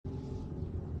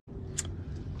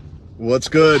What's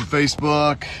good,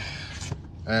 Facebook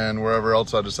and wherever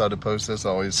else I decide to post this? I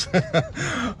always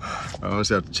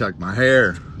have to check my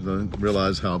hair. I don't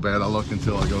realize how bad I look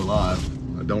until I go live.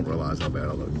 I don't realize how bad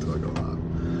I look until I go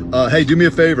live. Hey, do me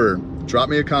a favor, drop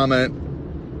me a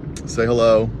comment, say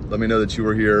hello, let me know that you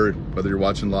were here, whether you're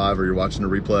watching live or you're watching a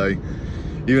replay.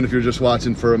 Even if you're just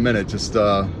watching for a minute, just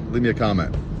leave me a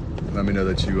comment. Let me know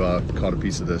that you caught a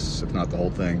piece of this, if not the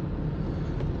whole thing.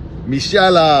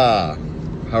 Michela,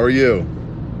 how are you?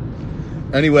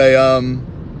 Anyway, I'm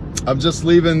just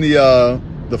leaving the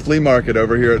flea market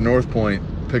over here at North Point.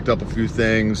 Picked up a few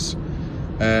things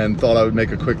and thought I would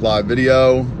make a quick live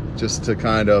video just to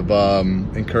kind of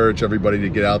encourage everybody to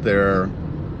get out there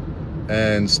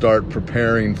and start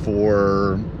preparing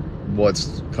for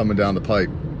what's coming down the pipe.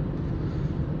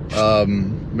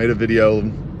 Made a video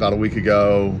about a week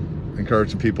ago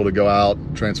encouraging people to go out,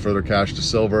 transfer their cash to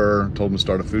silver, told them to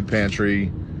start a food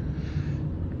pantry,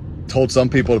 told some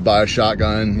people to buy a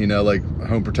shotgun, you know, like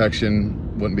home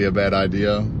protection wouldn't be a bad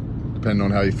idea, depending on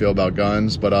how you feel about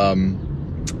guns. But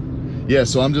yeah,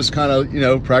 so I'm just kind of, you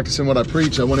know, practicing what I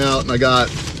preach. I went out and I got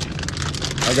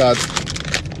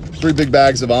 3 big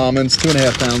bags of almonds,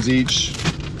 2.5 pounds each.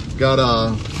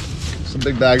 Got some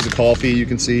big bags of coffee, you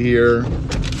can see here.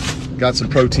 Got some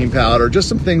protein powder, just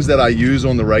some things that I use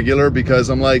on the regular, because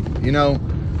I'm like, you know,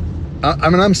 I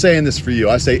mean, I'm saying this for you.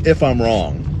 I say if I'm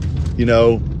wrong, you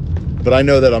know, but I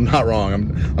know that I'm not wrong.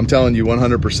 I'm telling you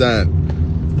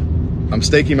 100%. I'm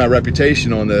staking my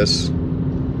reputation on this,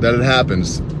 that it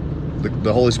happens.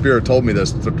 The Holy Spirit told me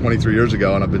this 23 years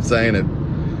ago, and I've been saying it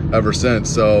ever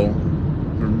since. So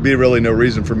there'd be really no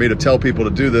reason for me to tell people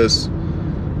to do this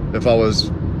if I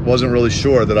wasn't really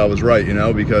sure that I was right, you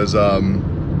know, because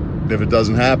if it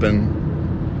doesn't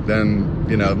happen, then,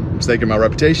 you know, I'm staking my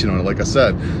reputation on it, like I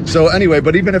said. So anyway,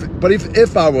 but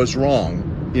if I was wrong,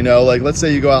 you know, like let's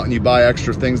say you go out and you buy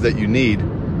extra things that you need,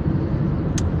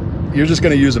 you're just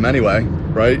going to use them anyway,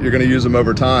 right? You're going to use them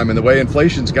over time. And the way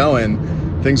inflation's going,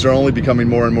 things are only becoming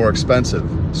more and more expensive.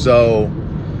 So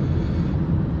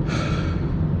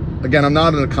again, I'm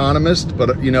not an economist,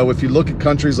 but you know, if you look at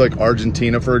countries like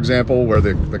Argentina, for example, where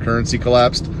the currency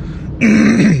collapsed,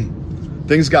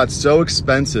 things got so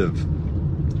expensive,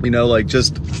 you know, like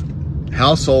just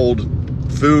household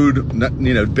food,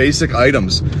 you know, basic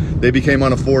items, they became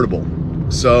unaffordable.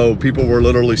 So people were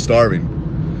literally starving.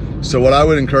 So what I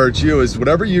would encourage you is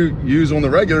whatever you use on the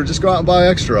regular, just go out and buy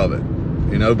extra of it,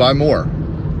 you know, buy more.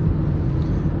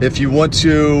 If you want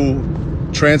to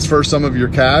transfer some of your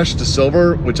cash to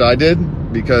silver, which I did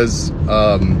because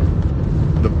the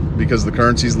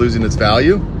currency's losing its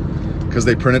value, because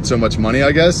they printed so much money,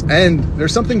 I guess. And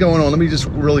there's something going on. Let me just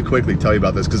really quickly tell you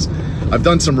about this, because I've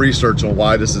done some research on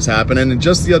why this is happening. And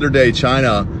just the other day,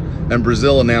 China and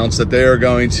Brazil announced that they are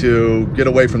going to get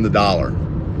away from the dollar.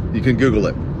 You can Google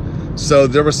it. So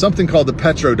there was something called the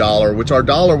petrodollar, which our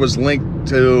dollar was linked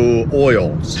to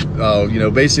oil. You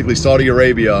know, basically Saudi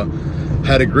Arabia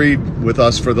had agreed with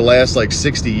us for the last like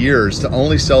 60 years to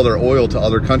only sell their oil to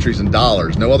other countries in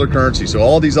dollars, no other currency. So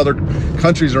all these other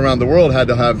countries around the world had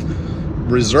to have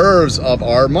reserves of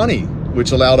our money,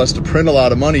 which allowed us to print a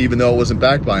lot of money even though it wasn't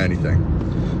backed by anything.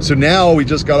 So now we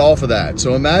just got off of that.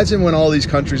 So imagine when all these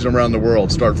countries around the world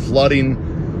start flooding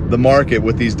the market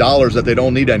with these dollars that they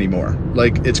don't need anymore.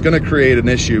 Like, it's going to create an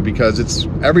issue, because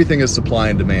everything is supply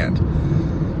and demand.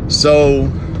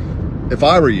 So if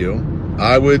I were you,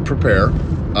 I would prepare.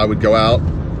 I would go out,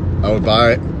 I would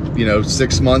buy, you know,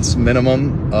 6 months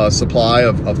minimum supply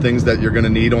of things that you're going to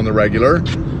need on the regular.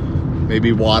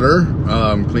 Maybe water,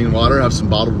 clean water, have some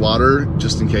bottled water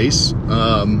just in case.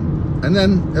 And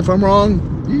then if I'm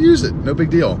wrong, you use it, no big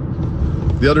deal.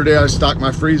 The other day I stocked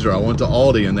my freezer. I went to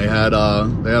Aldi and they had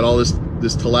all this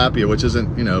tilapia, which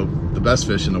isn't, you know, the best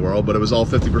fish in the world, but it was all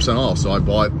 50% off. So I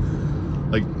bought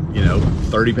like, you know,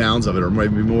 30 pounds of it, or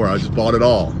maybe more. I just bought it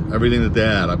all, everything that they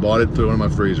had. I bought it, threw it in my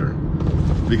freezer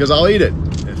because I'll eat it,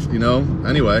 you know,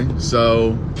 anyway.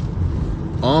 So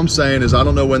all I'm saying is I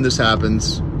don't know when this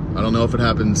happens. I don't know if it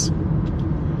happens,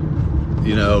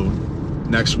 you know,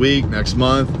 next week, next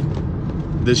month,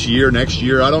 this year, next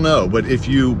year. I don't know. But if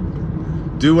you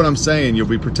do what I'm saying, you'll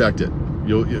be protected.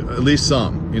 You'll at least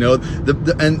some, you know,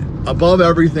 and above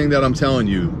everything that I'm telling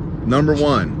you, number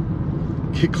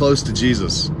one, get close to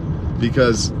Jesus,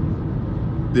 because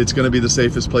it's going to be the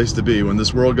safest place to be when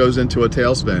this world goes into a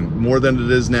tailspin, more than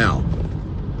it is now,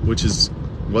 which is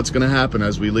what's going to happen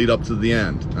as we lead up to the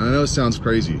end. And I know it sounds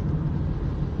crazy,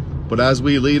 but as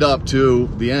we lead up to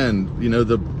the end, you know,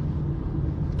 the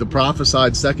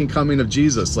prophesied second coming of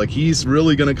Jesus, like he's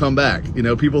really going to come back. You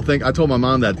know, people think, I told my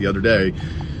mom that the other day.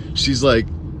 She's like,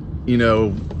 you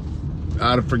know,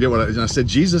 I forget what I said,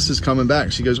 Jesus is coming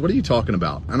back. She goes, what are you talking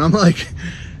about? And I'm like,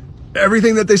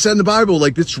 everything that they said in the Bible,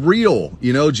 like, it's real.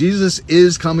 You know, Jesus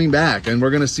is coming back, and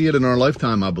we're going to see it in our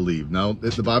lifetime, I believe. Now,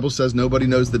 the Bible says nobody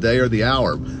knows the day or the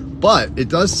hour, but it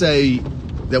does say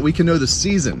that we can know the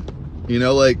season. You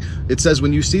know, like it says,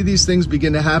 when you see these things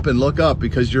begin to happen, look up,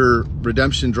 because your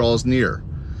redemption draws near.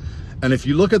 And if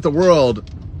you look at the world,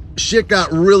 shit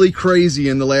got really crazy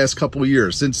in the last couple of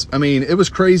years. Since, I mean, it was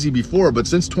crazy before, but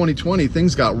since 2020,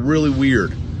 things got really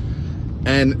weird.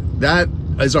 And that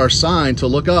is our sign to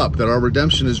look up, that our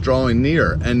redemption is drawing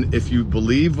near. And if you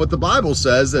believe what the Bible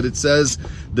says, that it says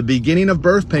the beginning of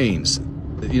birth pains,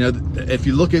 you know, if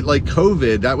you look at like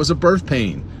COVID, that was a birth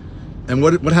pain. And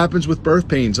what happens with birth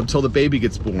pains until the baby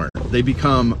gets born? They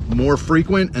become more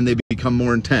frequent and they become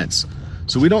more intense.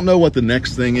 So we don't know what the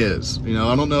next thing is. You know,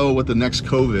 I don't know what the next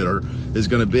COVID is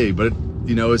going to be, but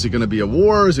you know, is it going to be a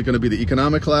war? Is it going to be the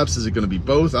economic collapse? Is it going to be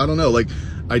both? I don't know. Like,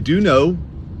 I do know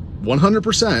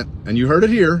 100%, and you heard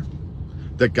it here,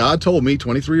 that God told me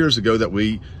 23 years ago that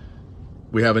we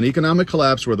have an economic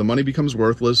collapse where the money becomes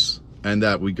worthless and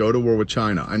that we go to war with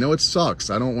China. I know it sucks.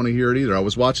 I don't want to hear it either. I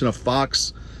was watching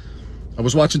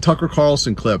Tucker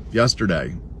Carlson clip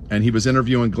yesterday, and he was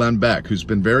interviewing Glenn Beck, who's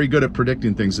been very good at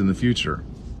predicting things in the future.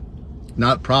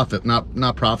 Not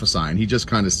prophesying. He just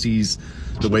kind of sees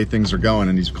the way things are going,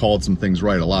 and he's called some things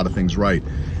right, a lot of things right.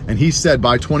 And he said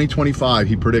by 2025,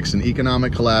 he predicts an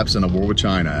economic collapse and a war with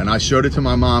China. And I showed it to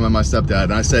my mom and my stepdad,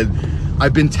 and I said,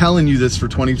 I've been telling you this for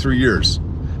 23 years.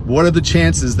 What are the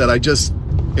chances that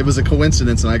it was a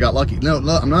coincidence and I got lucky? No,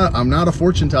 I'm not a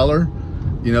fortune teller,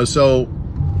 you know. So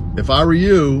if I were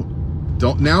you,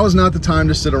 now is not the time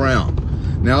to sit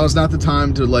around. Now is not the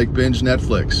time to like binge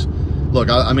Netflix. Look,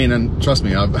 I mean, and trust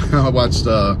me, I watched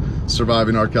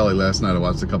Surviving R. Kelly last night. I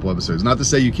watched a couple episodes. Not to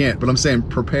say you can't, but I'm saying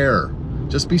prepare.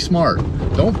 Just be smart.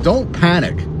 Don't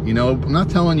panic. You know, I'm not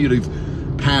telling you to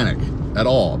panic at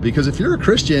all, because if you're a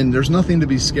Christian, there's nothing to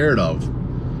be scared of.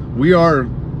 We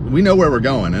know where we're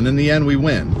going, and in the end, we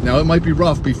win. Now, it might be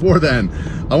rough before then.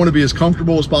 I want to be as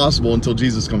comfortable as possible until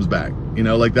Jesus comes back. You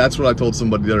know, like that's what I told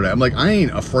somebody the other day. I'm like, I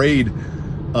ain't afraid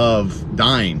of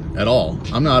dying at all.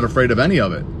 I'm not afraid of any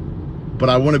of it. But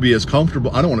I want to be as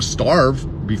comfortable. I don't want to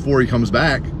starve before he comes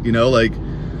back, you know, like,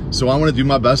 so I want to do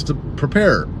my best to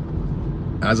prepare.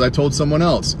 As I told someone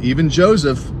else, even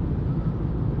Joseph,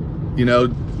 you know,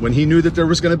 when he knew that there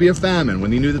was going to be a famine,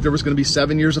 when he knew that there was going to be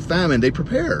 7 years of famine, they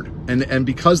prepared. And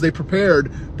because they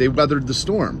prepared, they weathered the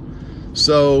storm.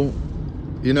 So,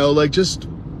 you know, like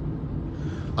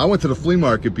I went to the flea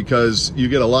market because you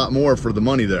get a lot more for the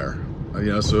money there. You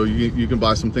know, so you can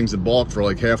buy some things in bulk for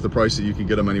like half the price that you can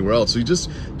get them anywhere else. So you just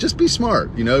be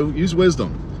smart, you know, use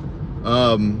wisdom.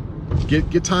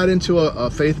 Get tied into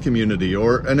a faith community,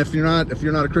 and if you're not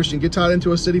a Christian, get tied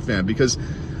into a city fan, because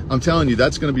I'm telling you,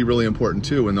 that's going to be really important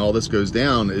too. When all this goes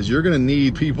down, is you're going to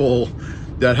need people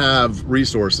that have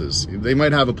resources. They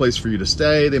might have a place for you to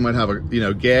stay. They might have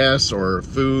gas or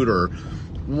food or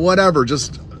whatever,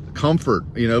 just comfort,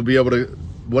 you know, be able to,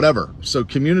 whatever. So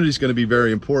community is going to be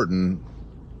very important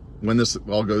when this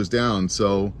all goes down.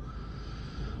 So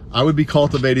I would be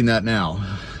cultivating that now.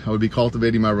 I would be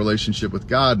cultivating my relationship with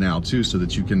God now too, so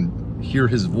that you can hear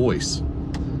his voice,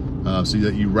 so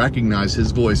that you recognize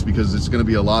his voice, because it's going to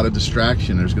be a lot of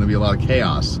distraction. There's going to be a lot of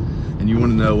chaos, and you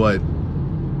want to know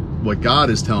what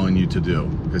God is telling you to do,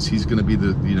 because he's going to be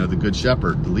the good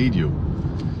shepherd to lead you.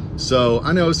 So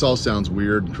I know this all sounds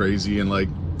weird and crazy, and like,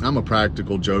 I'm a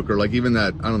practical joker. Like, even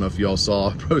that, I don't know if y'all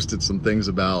saw, I posted some things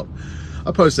about,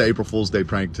 I posted April Fool's Day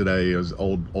prank today. It was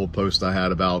an old post I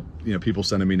had about, you know, people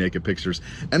sending me naked pictures.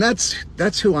 And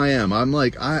that's who I am. I'm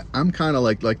like, I'm kind of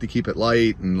like to keep it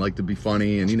light and like to be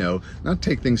funny and, you know, not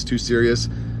take things too serious.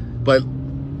 But,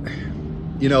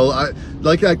 you know,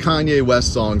 like that Kanye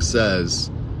West song says,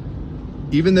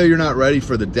 even though you're not ready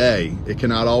for the day, it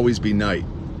cannot always be night.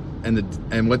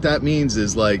 And what that means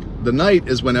is, like, the night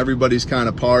is when everybody's kind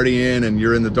of partying and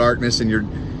you're in the darkness and you're,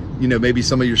 you know, maybe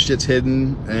some of your shit's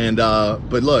hidden. And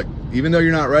but look, even though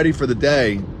you're not ready for the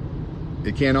day,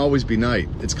 it can't always be night.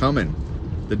 It's coming.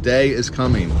 The day is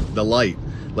coming. The light,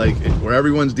 like, where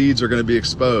everyone's deeds are going to be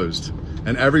exposed,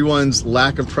 and everyone's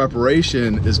lack of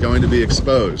preparation is going to be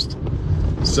exposed.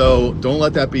 So don't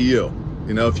let that be you.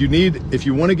 You know, if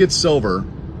you want to get silver,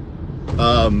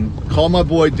 call my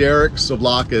boy Derek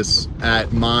Soulakis at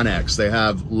Monex. They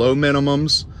have low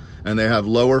minimums and they have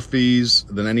lower fees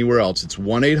than anywhere else. It's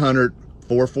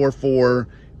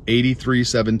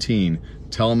 1-800-444-8317.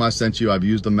 Tell them I sent you. I've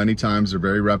used them many times. They're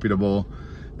very reputable.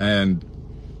 And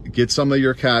get some of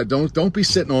your cash. Don't be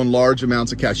sitting on large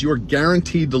amounts of cash. You are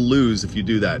guaranteed to lose if you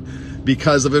do that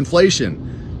because of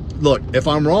inflation. look, if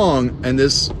I'm wrong and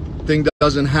this thing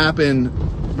doesn't happen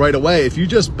right away, if you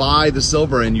just buy the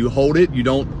silver and you hold it, you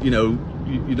don't, you know,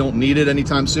 you don't need it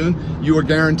anytime soon, you are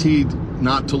guaranteed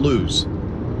not to lose.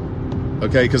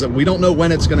 Okay, because we don't know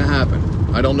when it's going to happen.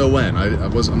 I don't know when.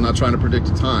 I'm not trying to predict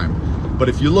a time. But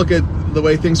if you look at the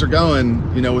way things are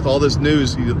going, you know, with all this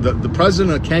news, the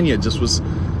president of Kenya just was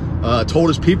told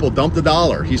his people, dump the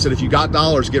dollar. He said, if you got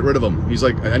dollars, get rid of them. He's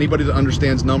like, anybody that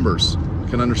understands numbers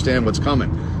can understand what's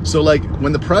coming. So like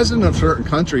when the president of certain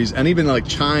countries, and even like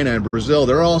China and Brazil,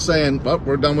 they're all saying, oh,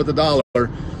 we're done with the dollar.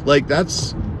 Like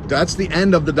that's the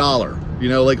end of the dollar. You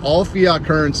know, like all fiat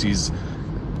currencies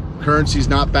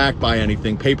not backed by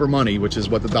anything, paper money, which is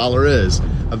what the dollar is,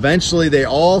 eventually they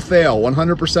all fail.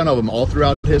 100% of them, all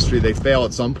throughout history, they fail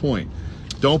at some point.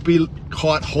 Don't be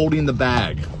caught holding the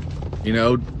bag. You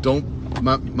know,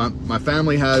 my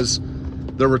family has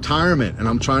their retirement, and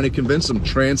I'm trying to convince them,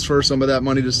 transfer some of that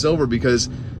money to silver, because,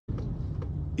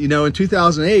 you know, in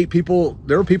 2008,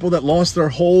 there were people that lost their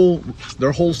whole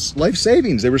life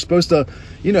savings. They were supposed to,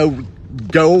 you know,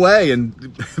 go away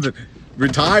and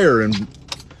retire and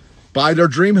buy their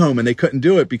dream home, and they couldn't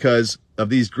do it because of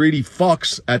these greedy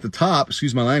fucks at the top,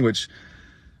 excuse my language,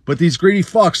 but these greedy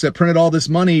fucks that printed all this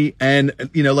money. And,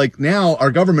 you know, like now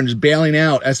our government is bailing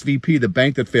out SVP, the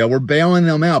bank that failed. We're bailing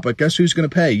them out, but guess who's going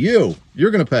to pay? You're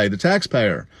going to pay, the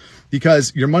taxpayer,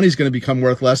 because your money's going to become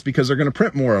worth less because they're going to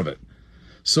print more of it.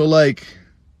 So like,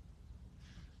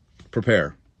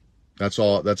 prepare. That's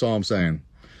all I'm saying.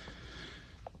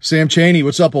 Sam Chaney,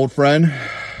 what's up, old friend?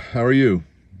 How are you?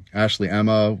 Ashley,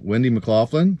 Emma, Wendy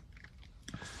McLaughlin.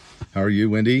 How are you,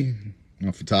 Wendy? I'm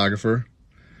a photographer.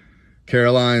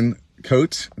 Caroline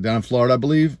Coates, down in Florida, I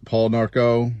believe. Paul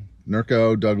Nurko,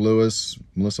 Doug Lewis,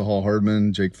 Melissa Hall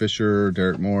Herdman, Jake Fisher,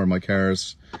 Derek Moore, Mike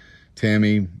Harris,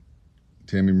 Tammy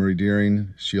Marie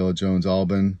Deering, Sheila Jones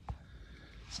Albin.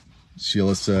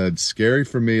 Sheila said, scary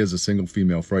for me as a single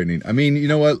female, frightening. I mean, you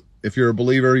know what? If you're a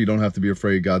believer, you don't have to be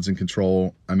afraid. God's in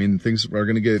control. I mean, things are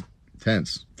going to get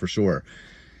tense for sure.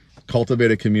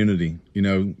 Cultivate a community, you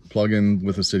know, plug in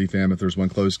with a city fam if there's one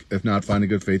close. If not, find a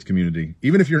good faith community.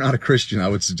 Even if you're not a Christian, I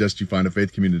would suggest you find a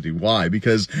faith community. Why?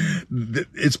 Because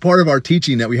it's part of our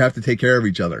teaching that we have to take care of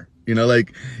each other. You know,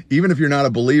 like, even if you're not a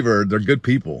believer, they're good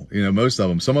people. You know, most of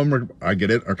them. Some of them are, I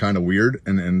get it, are kind of weird.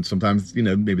 And sometimes, you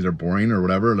know, maybe they're boring or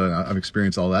whatever. I've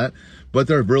experienced all that. But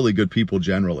they're really good people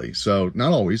generally. So,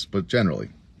 not always, but generally.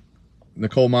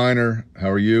 Nicole Miner, how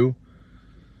are you?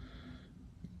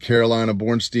 Carolina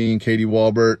Bornstein, Katie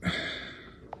Walbert.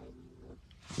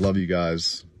 Love you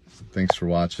guys. Thanks for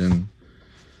watching.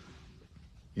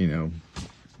 You know,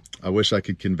 I wish I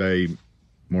could convey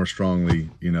more strongly,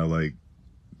 you know, like,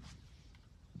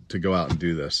 to go out and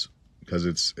do this, because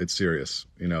it's serious,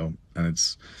 you know, and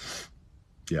it's,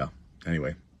 yeah.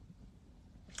 Anyway,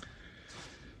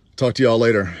 talk to y'all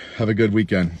later. Have a good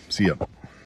weekend. See ya.